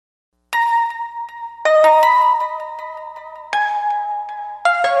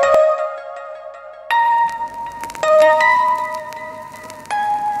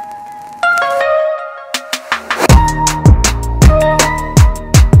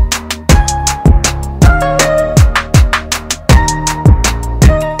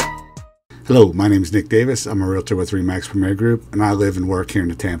Hello, my name is Nick Davis. I'm a realtor with RE/MAX Premier Group, and I live and work here in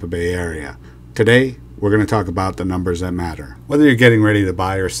the Tampa Bay area. Today, we're going to talk about the numbers that matter. Whether you're getting ready to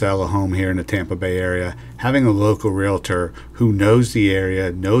buy or sell a home here in the Tampa Bay area, having a local realtor who knows the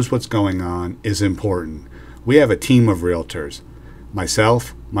area, knows what's going on, is important. We have a team of realtors.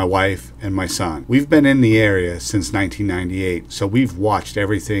 Myself, my wife, and my son. We've been in the area since 1998, so we've watched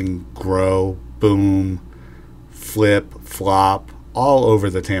everything grow, boom, flip, flop, all over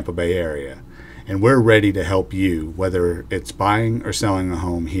the Tampa Bay area. And we're ready to help you, whether it's buying or selling a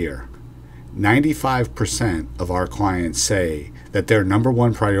home here. 95% of our clients say that their number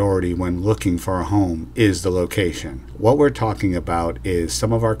one priority when looking for a home is the location. What we're talking about is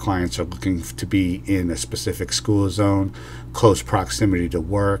some of our clients are looking to be in a specific school zone, close proximity to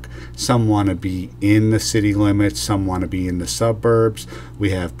work. Some want to be in the city limits, some want to be in the suburbs. We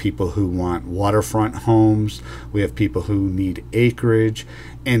have people who want waterfront homes. We have people who need acreage.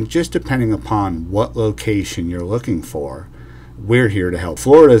 And just depending upon what location you're looking for, we're here to help.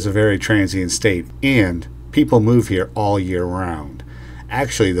 Florida is a very transient state, and people move here all year round.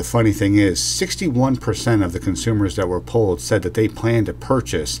 Actually, the funny thing is 61% of the consumers that were polled said that they plan to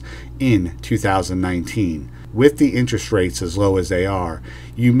purchase in 2019. With the interest rates as low as they are,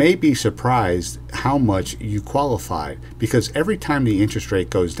 you may be surprised how much you qualify, because every time the interest rate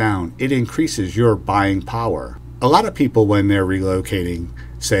goes down, it increases your buying power. A lot of people, when they're relocating,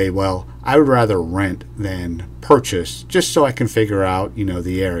 say, well, I would rather rent than purchase just so I can figure out,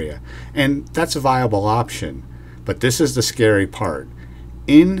 the area. And that's a viable option. But this is the scary part.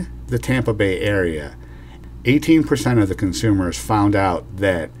 In the Tampa Bay area, 18% of the consumers found out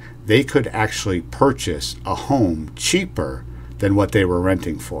that they could actually purchase a home cheaper than what they were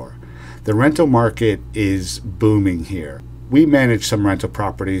renting for. The rental market is booming here. We manage some rental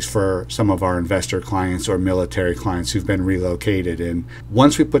properties for some of our investor clients or military clients who've been relocated. And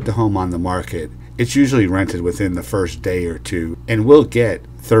once we put the home on the market, it's usually rented within the first day or two. And we'll get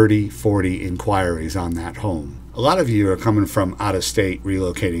 30, 40 inquiries on that home. A lot of you are coming from out of state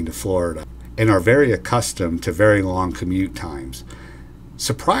relocating to Florida and are very accustomed to very long commute times.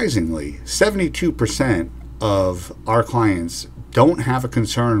 Surprisingly, 72% of our clients don't have a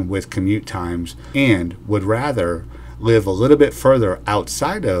concern with commute times and would rather live a little bit further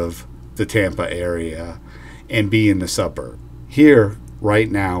outside of the Tampa area and be in the suburb. Here,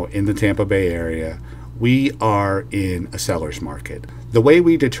 right now in the Tampa Bay area, we are in a seller's market. The way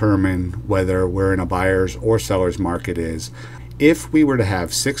we determine whether we're in a buyer's or seller's market is, if we were to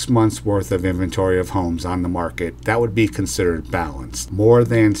have 6 months worth of inventory of homes on the market, that would be considered balanced. More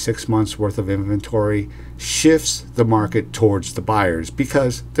than 6 months worth of inventory shifts the market towards the buyers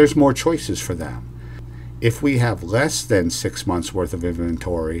because there's more choices for them. If we have less than 6 months worth of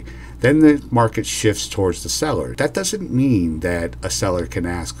inventory, then the market shifts towards the seller. That doesn't mean that a seller can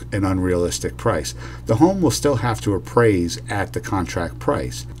ask an unrealistic price. The home will still have to appraise at the contract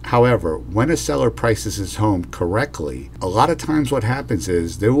price. However, when a seller prices his home correctly, a lot of times what happens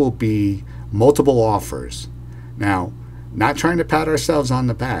is there will be multiple offers. Now, not trying to pat ourselves on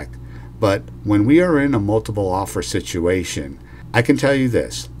the back, but when we are in a multiple offer situation, I can tell you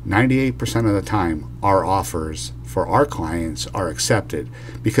this, 98% of the time our offers for our clients are accepted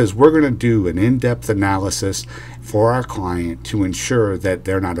because we're going to do an in-depth analysis for our client to ensure that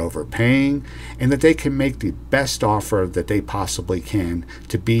they're not overpaying and that they can make the best offer that they possibly can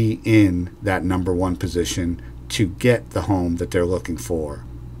to be in that number one position to get the home that they're looking for.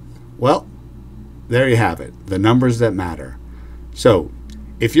 Well, there you have it, the numbers that matter. So,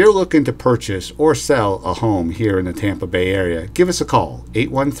 if you're looking to purchase or sell a home here in the Tampa Bay area, give us a call,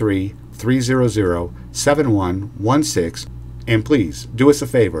 813-300-7116, and please do us a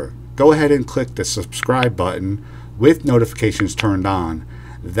favor. Go ahead and click the subscribe button with notifications turned on.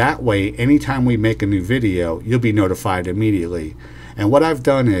 That way, anytime we make a new video, you'll be notified immediately. And what I've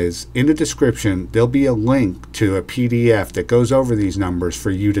done is, in the description, there'll be a link to a PDF that goes over these numbers for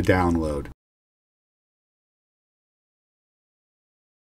you to download.